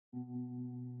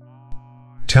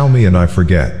Tell me and I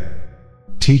forget.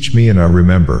 Teach me and I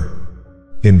remember.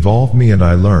 Involve me and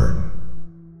I learn.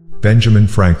 Benjamin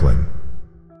Franklin.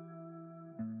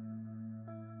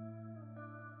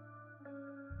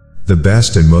 The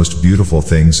best and most beautiful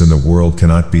things in the world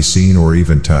cannot be seen or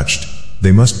even touched.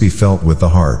 They must be felt with the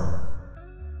heart.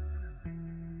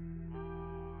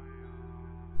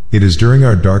 It is during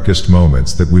our darkest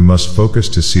moments that we must focus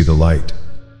to see the light.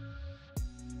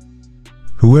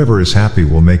 Whoever is happy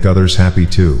will make others happy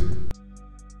too.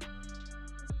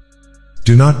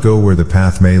 Do not go where the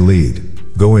path may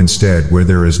lead. Go instead where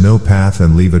there is no path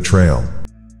and leave a trail.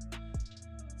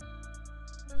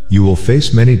 You will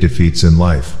face many defeats in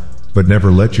life, but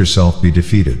never let yourself be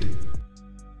defeated.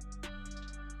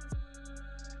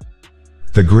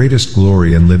 The greatest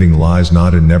glory in living lies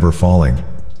not in never falling,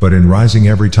 but in rising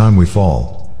every time we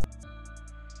fall.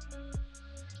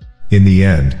 In the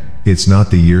end, it's not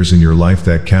the years in your life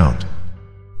that count.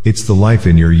 It's the life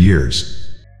in your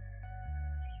years.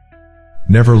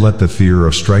 Never let the fear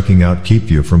of striking out keep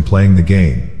you from playing the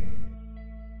game.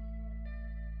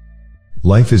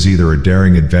 Life is either a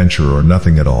daring adventure or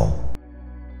nothing at all.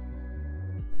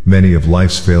 Many of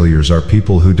life's failures are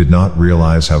people who did not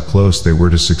realize how close they were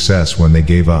to success when they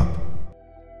gave up.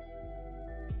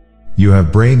 You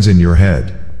have brains in your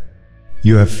head.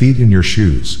 You have feet in your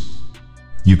shoes.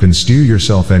 You can steer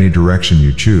yourself any direction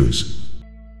you choose.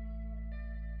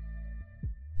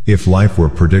 If life were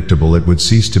predictable, it would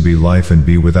cease to be life and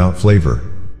be without flavor.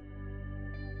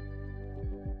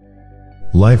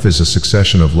 Life is a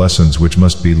succession of lessons which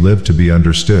must be lived to be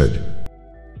understood.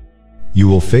 You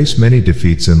will face many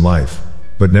defeats in life,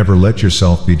 but never let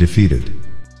yourself be defeated.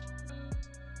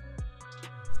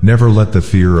 Never let the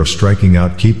fear of striking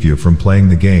out keep you from playing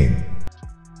the game.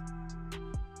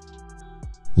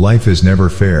 Life is never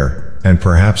fair, and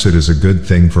perhaps it is a good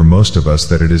thing for most of us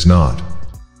that it is not.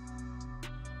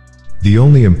 The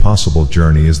only impossible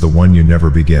journey is the one you never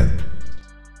begin.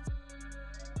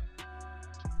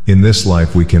 In this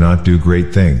life we cannot do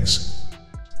great things.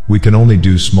 We can only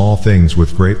do small things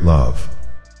with great love.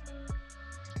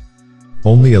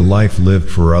 Only a life lived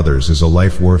for others is a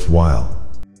life worthwhile.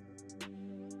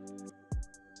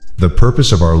 The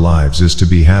purpose of our lives is to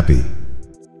be happy.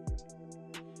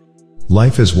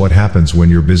 Life is what happens when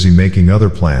you're busy making other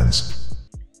plans.